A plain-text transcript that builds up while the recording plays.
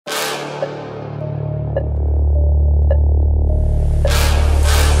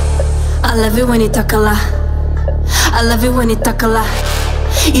I love it when you talk a lot. I love it when you talk a lot.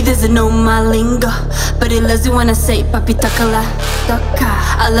 He doesn't know my lingo, but he loves it when I say papi talk a lot.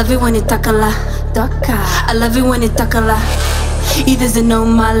 I love it when you talk a lot. I love it when you talk a lot. He doesn't know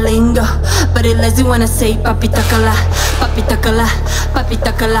my lingo, but he loves it when I say papi talk a lot. Papi talk a lot, papi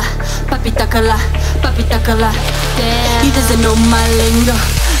talk a lot, papi talk a lot, papi talk a lot. He doesn't know my lingo,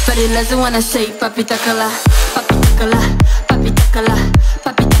 but he loves it when I say papi talk a lot. Papi talk a lot, papi talk a lot,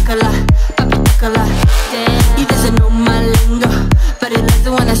 papi talk a lot, papi talk a lot. He doesn't know my lingo, but he loves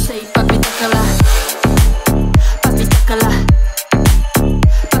it when I say papi talk a lot. Papi talk a lot,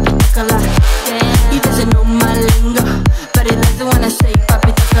 papi talk a lot. He doesn't know my lingo, but he loves it when I say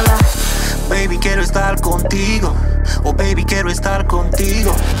papi talk a lot. Baby, quiero estar contigo. Oh baby, quiero estar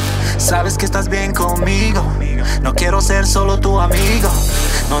contigo. Sabes que estás bien conmigo. No quiero ser solo tu amigo.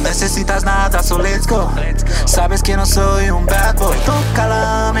 No necesitas nada, so let's go. Sabes que no soy un bad boy.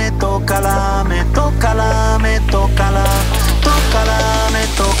 Tócalame, tócalame, tócalame, tócala. Tócalame,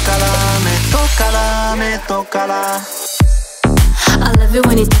 tócalame, tócalame, tócala. I love it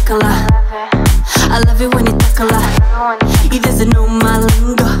when you talk a lot. I love it when you talk a lot. He doesn't know my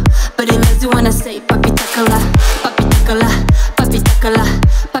lingo, but he loves it when I say papi talk a lot. Papi talk a lot, papi talk a lot,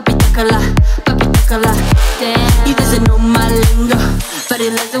 papi talk a lot, papi talk a lot. He doesn't know my lingo, but he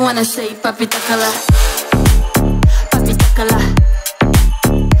loves it when I say papi talk a lot. Papi talk a lot,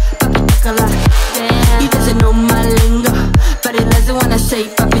 papi talk a lot. He doesn't know my lingo, but he loves it when I say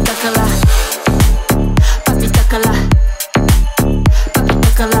papi talk a lot. Papi talk a lot, papi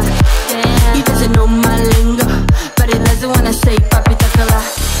talk a lot. He doesn't know my lingo, but he loves it when I say papi talk a lot.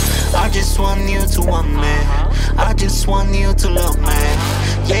 I just want you to want me. I just want you to love me.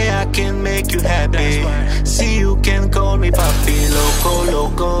 Yeah, I can make you happy. See, you can call me papi. Loco,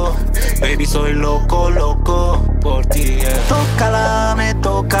 loco. Baby, soy loco, loco por ti, yeah. Tócalame,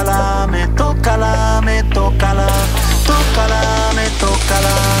 tócalame, tócalame, tócala. Tócalame,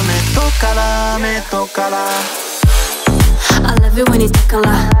 tócalame, tócalame, tócala. I love it when you talk a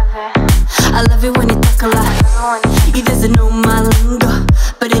lot. I love it when you talk a lot. He doesn't know my lingo,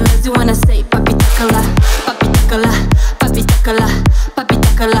 but he loves it when I say papi talk a lot. Papi talk a lot, papi talk a lot, papi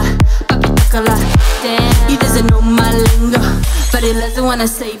talk a lot, papi talk a lot. He doesn't know my lingo, but he loves it when I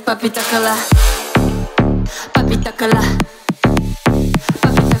say papi talk a lot. Papi talk a lot,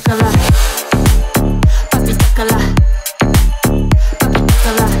 papi talk a lot, papi talk a lot, papi talk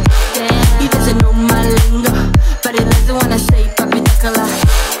a lot. He doesn't know my lingo, but he loves it when I say papi talk a lot.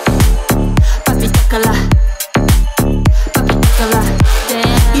 Papi talk a lot, papi talk a lot.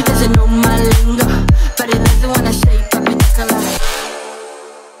 He doesn't know my lingo, but he loves it when I say papi talk a lot.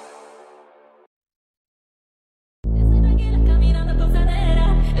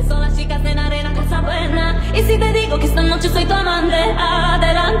 Son las chicas en arena, cosa buena. Y si te digo que esta noche soy tu amante,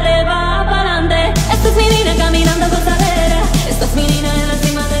 adelante, va pa'lante. Esta es mi niña caminando gozadera. Esta es mi niña en la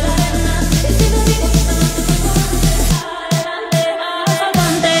cima de la arena. Y si te digo que esta noche soy tu amante, adelante, va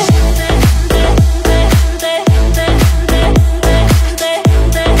pa'lante.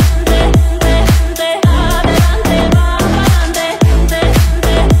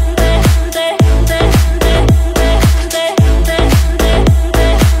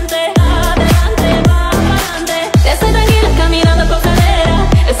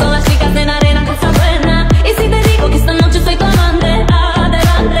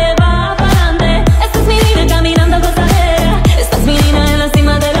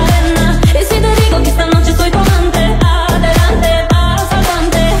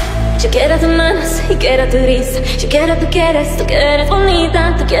 Quiero tu risa, yo quiero tú quieres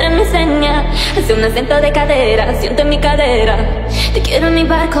bonita, tú quieres mi seña. Hace un acento de cadera, siente mi cadera. Te quiero en mi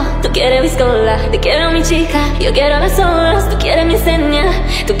barco, tú quieres viscola. Te quiero mi chica, yo quiero las olas. Tú quieres mi seña,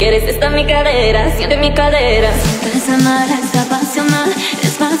 tú quieres esta mi cadera, siente mi cadera. Sientes amar, es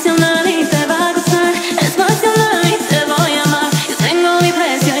pasional y te va a gustar. Es pasional y te voy a amar. Yo tengo mi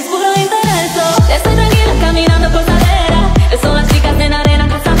precio, es puro interés. Estoy tranquila caminando por cadera. Son las chicas en arena,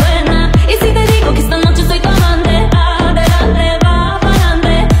 cosa buena. Y si te digo que esta noche soy tu amante, adelante, va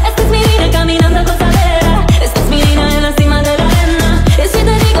pa'lante. Esta es mi niña caminando gozadera. Esta es mi niña en la cima de la arena. Y si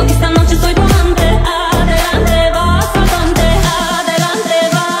te digo que esta noche soy tu amante, adelante, va pa'lante. Adelante,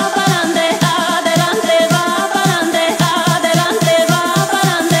 va pa'lante. Adelante, va pa'lante. Adelante, va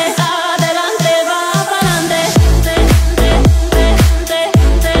pa'lante.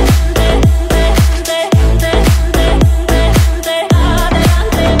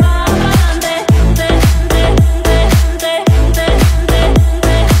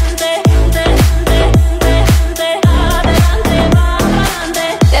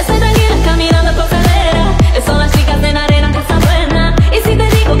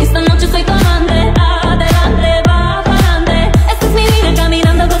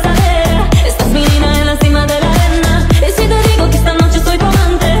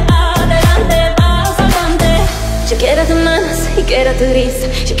 quiero tu risa,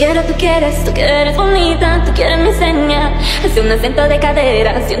 yo quiero tú que eres bonita, tú quieres mi seña. Hace un acento de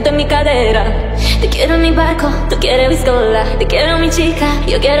cadera, siento en mi cadera. Te quiero en mi barco, tú quieres biscola. Te quiero mi chica,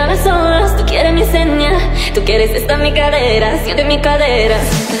 yo quiero las olas, tú quieres mi seña. Tú quieres esta en mi cadera, siento en mi cadera.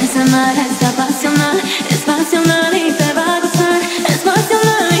 Es amar, es apasional y te va a gustar. Es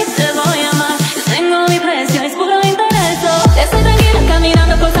pasional y te voy a amar. Yo tengo mi precio, es puro interés. Estoy tranquila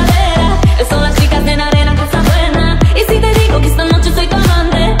caminando por cadera. Son las chicas en arena, cosa buena. Y si te digo que esta noche soy tu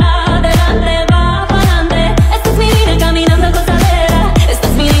amante, adelante, va para adelante. Esta es mi línea caminando gozadera. Esta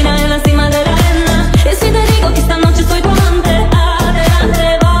es mi línea en la cima de la arena. Y si te digo que esta noche soy tu amante,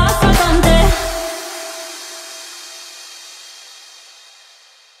 adelante, va para adelante.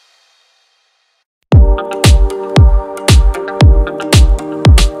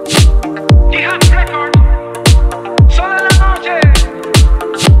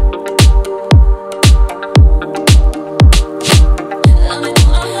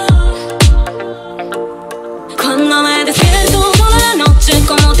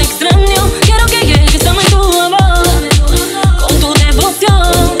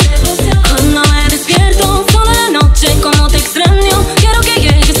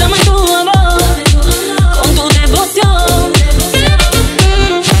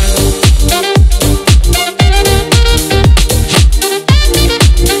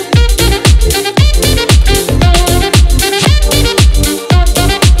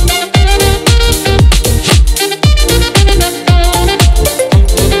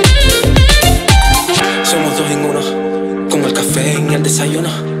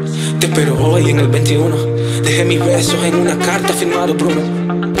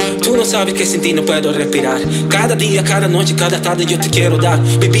 Sabes que sin ti no puedo respirar. Cada día, cada noche, cada tarde yo te quiero dar.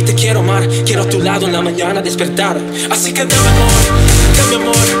 Baby, te quiero amar, quiero a tu lado en la mañana despertar. Así que dame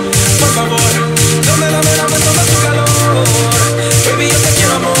amor, por favor. Dame tu calor. Baby, yo te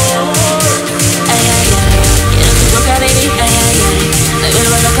quiero amor. Ay, ay, ay, quiero tu boca, baby, ay, ay, ay. Me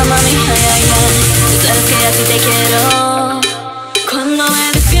vuelvo loca, mami, ay, ay, ay. Tú sabes que así te quiero. Cuando me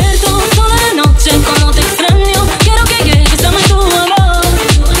despierto toda la noche, como te extraño. Quiero que llegues a tu amor.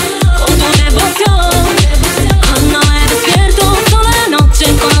 Cuando me despierto toda la noche,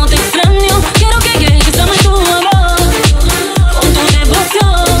 como te extraño. Quiero que llegues a tu amor, con tu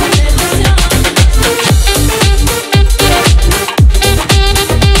devoción.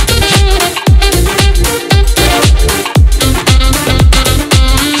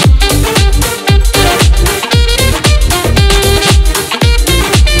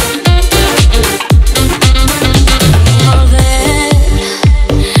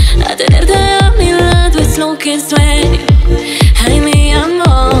 Que sueño, ay mi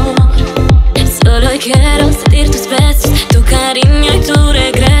amor. Solo quiero sentir tus besos, tu cariño y tu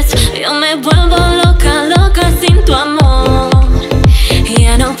regreso. Yo me vuelvo loca, loca sin tu amor.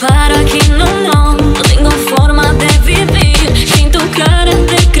 Ya no paro aquí, no tengo forma de vivir sin tu cara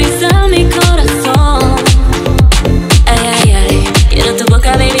de cristal, mi corazón. Ay, ay, ay, quiero tu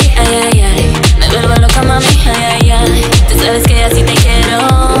boca, baby, ay, ay, ay. Me vuelvo loca, mami, ay, ay, ay. Tú sabes que así te quiero.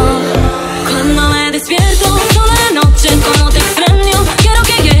 Cuando me despierto toda la noche, como te extraño. Quiero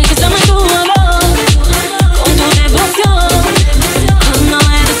que llegues a tu amor, con tu devoción. Cuando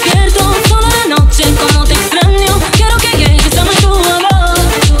me despierto toda la noche, como te extraño. Quiero que llegues a tu amor,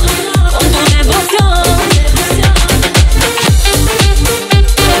 con tu devoción.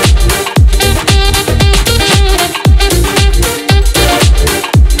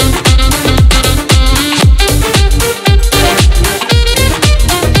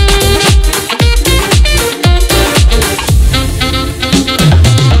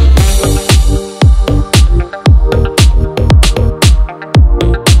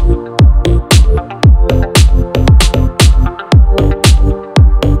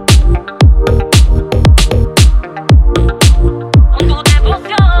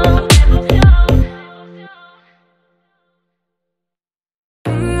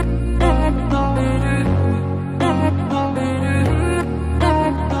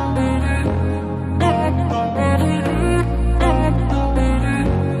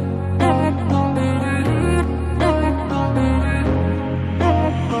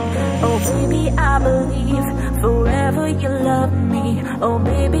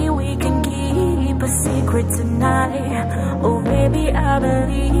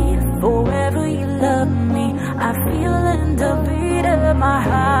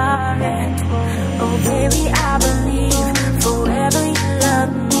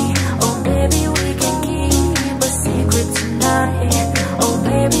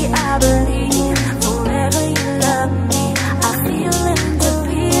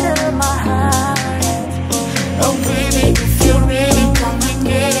 Oh baby, if you're real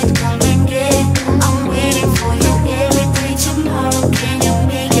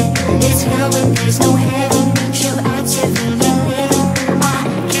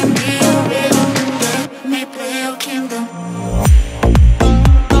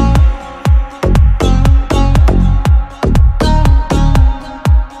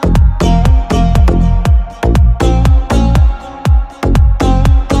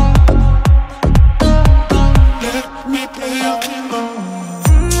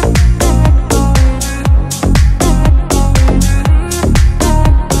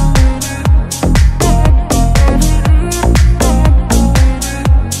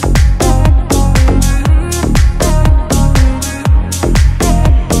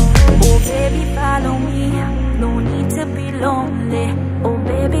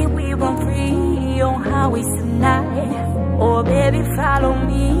follow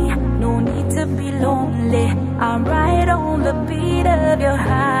me. No need to be lonely. I'm right on the beat of your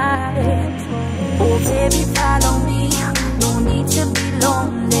heart. Oh baby, follow me. No need to be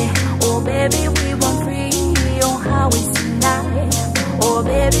lonely. Oh baby, we run free on how it's tonight. Oh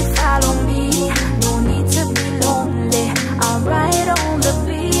baby, follow me. No need to be lonely. I'm right on the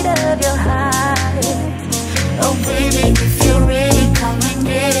beat of your heart. Oh baby, if you're ready, come and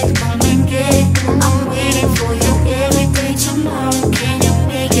get it, come and get it. I'm waiting for you every day. Tomorrow, can you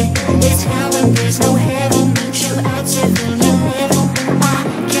make it? It's hell and there's no heaven. Meet you at 7-Eleven. I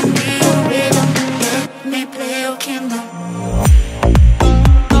can be your rhythm. Let me play your kingdom.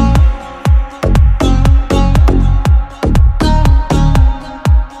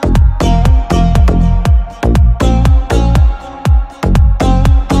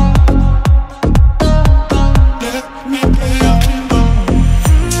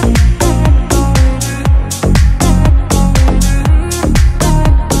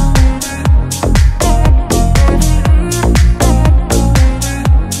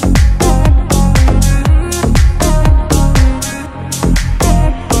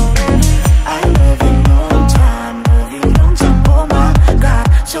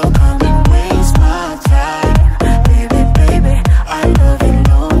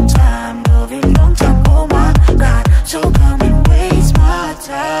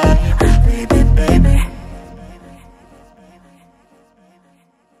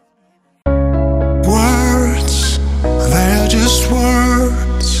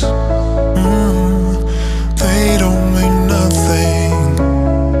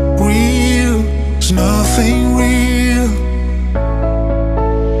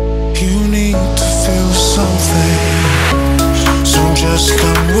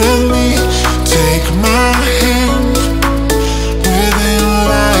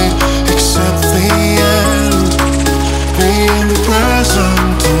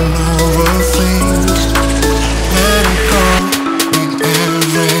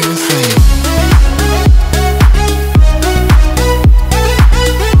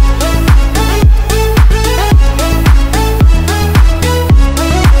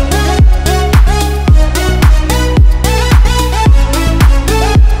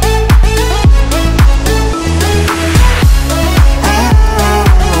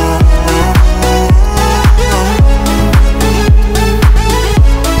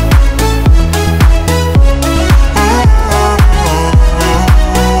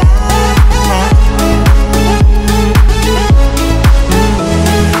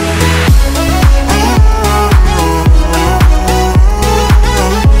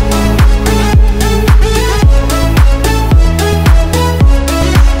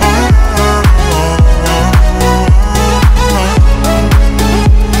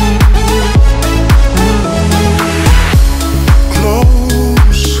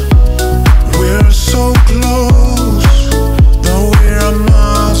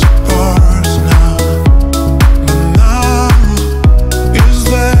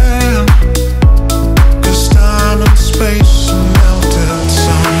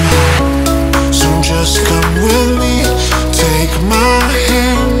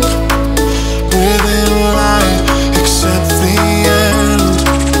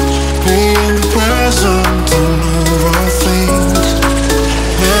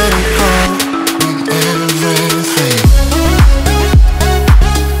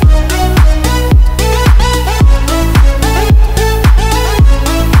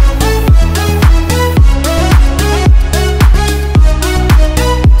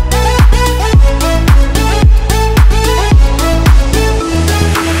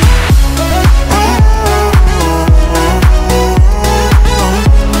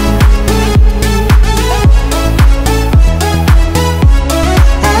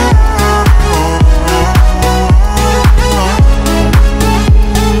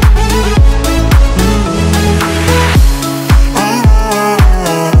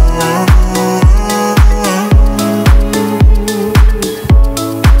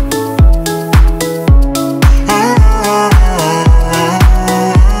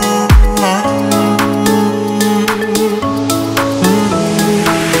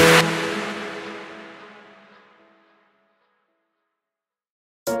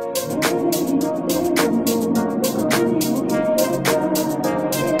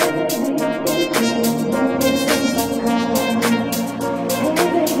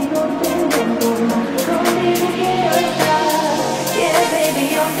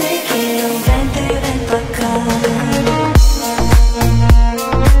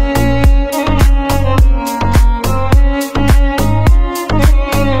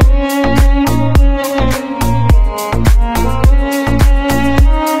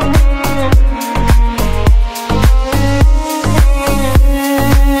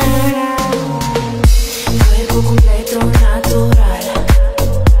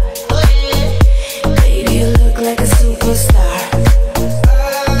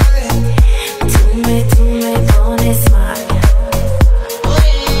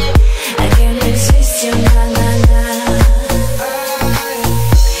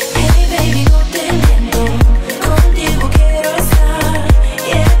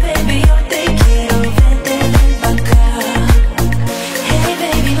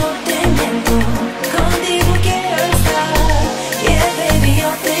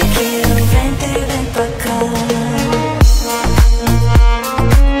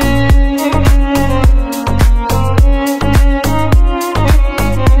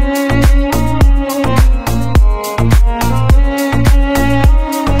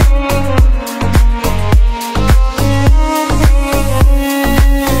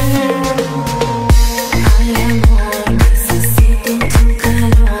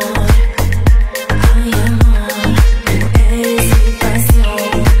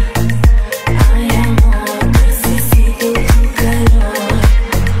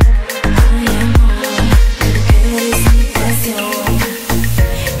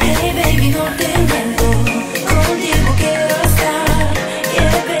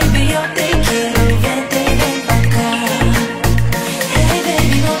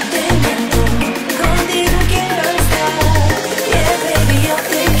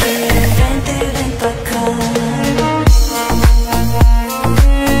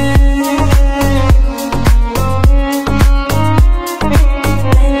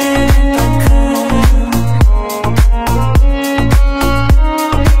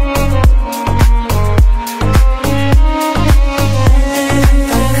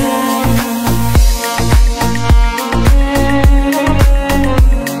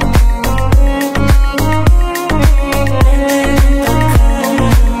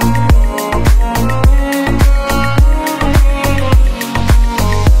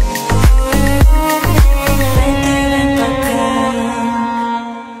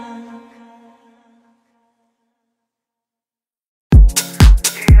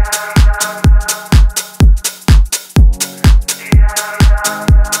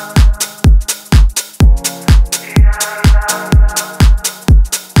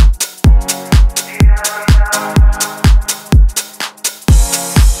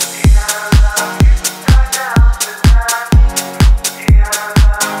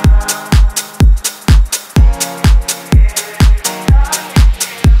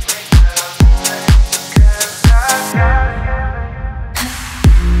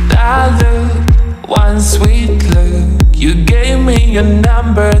 your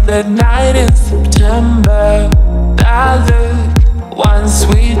number that night in September. That look, one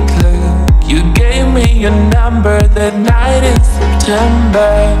sweet look. You gave me your number that night in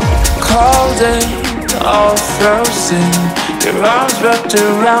September. Cold and all frozen, your arms wrapped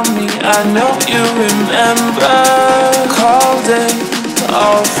around me, I know you remember. Cold and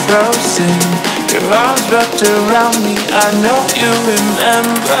all frozen, your arms wrapped around me, I know you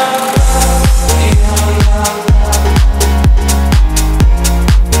remember.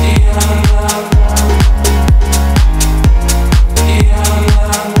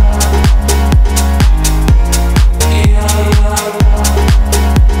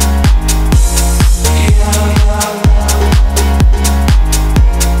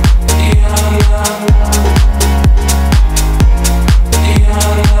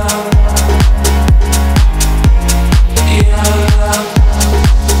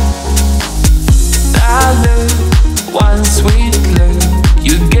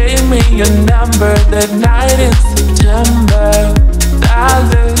 That night in September, that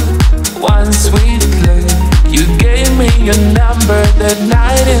look, one sweet look. You gave me your number that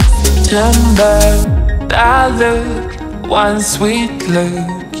night in September. That look, one sweet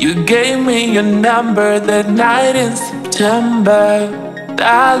look. You gave me your number that night in September.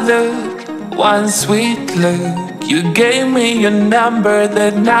 That look, one sweet look. You gave me your number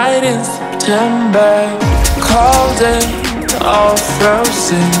that night in September. Cold and all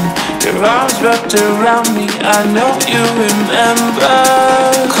frozen, your arms wrapped around me, I know you remember.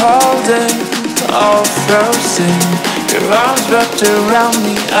 Cold and all frozen, your arms wrapped around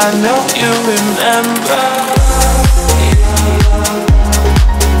me, I know you remember.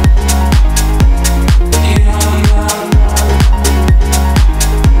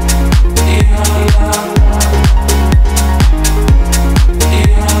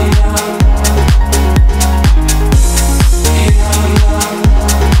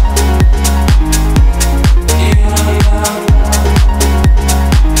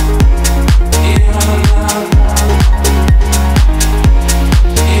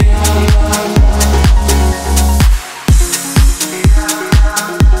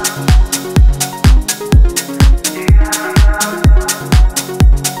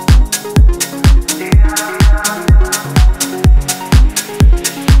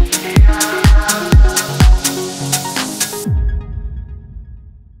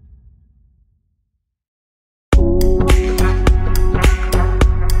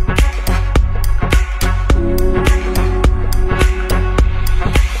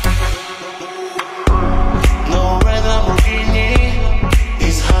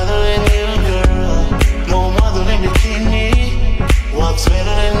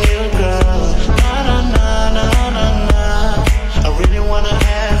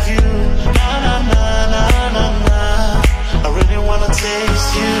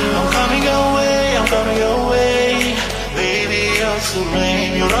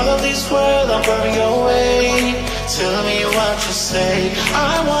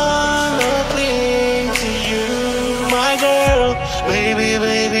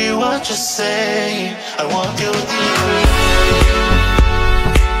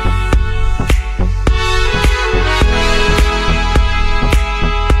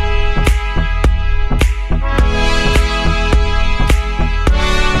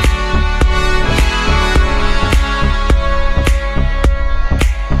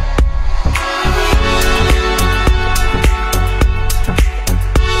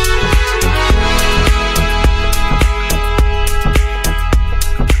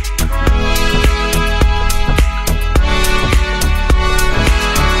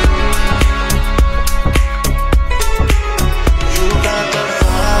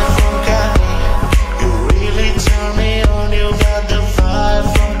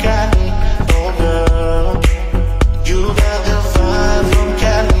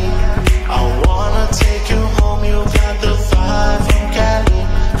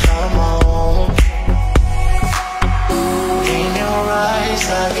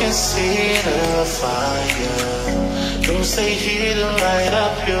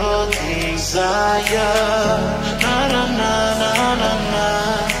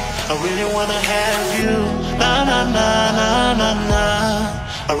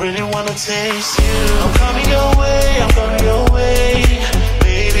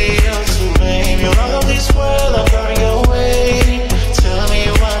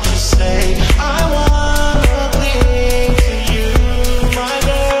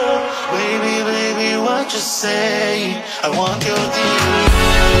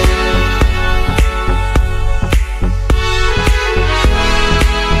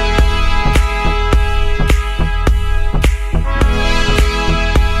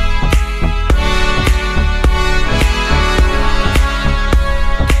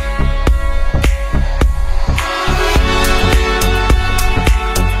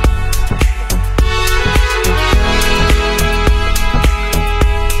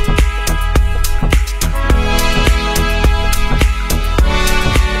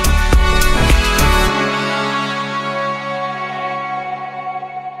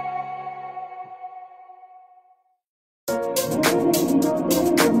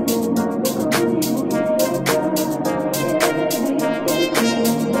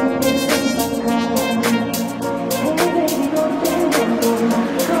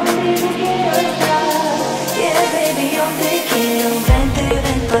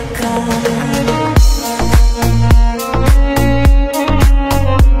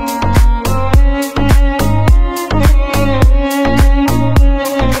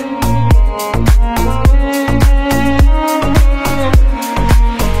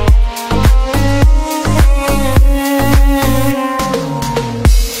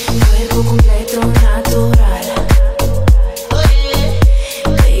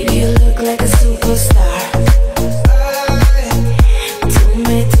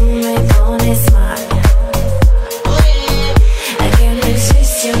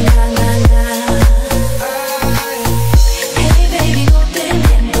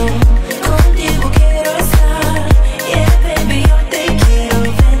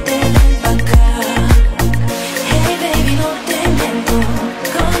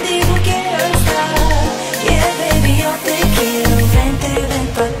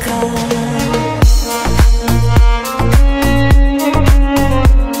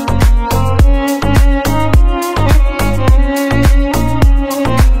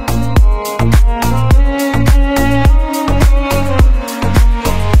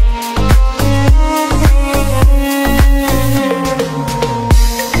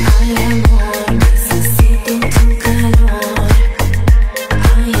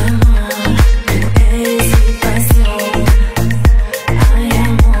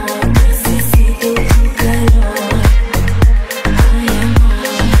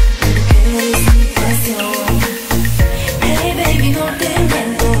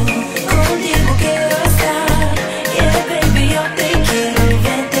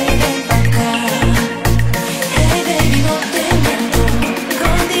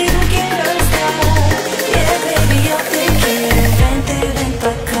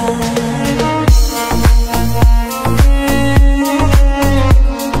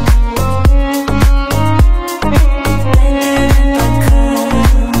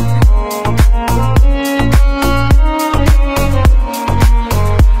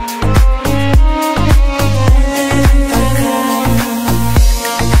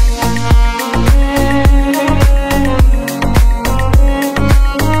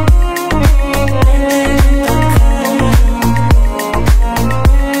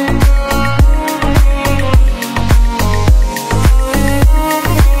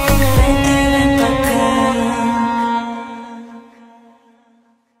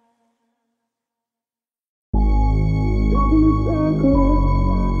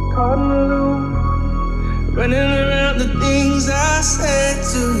 I said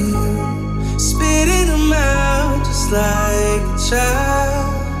to you, spitting them out just like a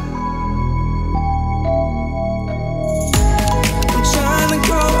child. I'm trying to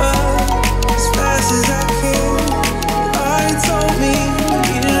grow up as fast as I can. You already told me you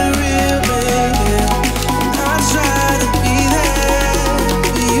needed a real man, yeah. And I try to be there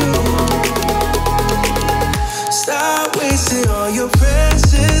for you. Stop wasting all your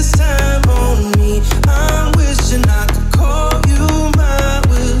precious time on me. I'm wishing I could call you mine.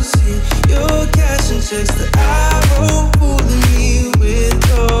 We'll see your cash and checks that I wrote, fooling me with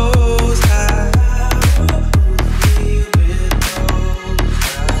those eyes.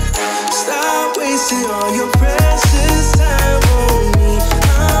 Stop wasting all your precious time on me.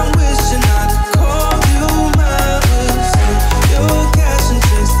 I'm wishing I could call you mine. We'll see your cash and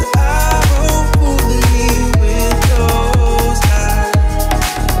checks that I wrote, fooling me with those eyes.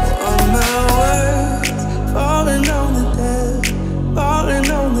 On my words, falling on the dead, falling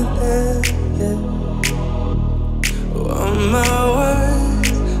on the dead, yeah. On my words,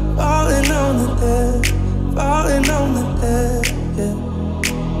 falling on the dead, falling on the dead, yeah.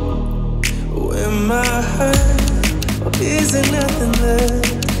 When my hurt, isn't nothing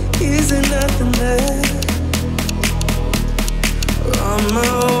left, isn't nothing left. On my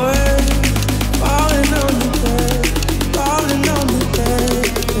words.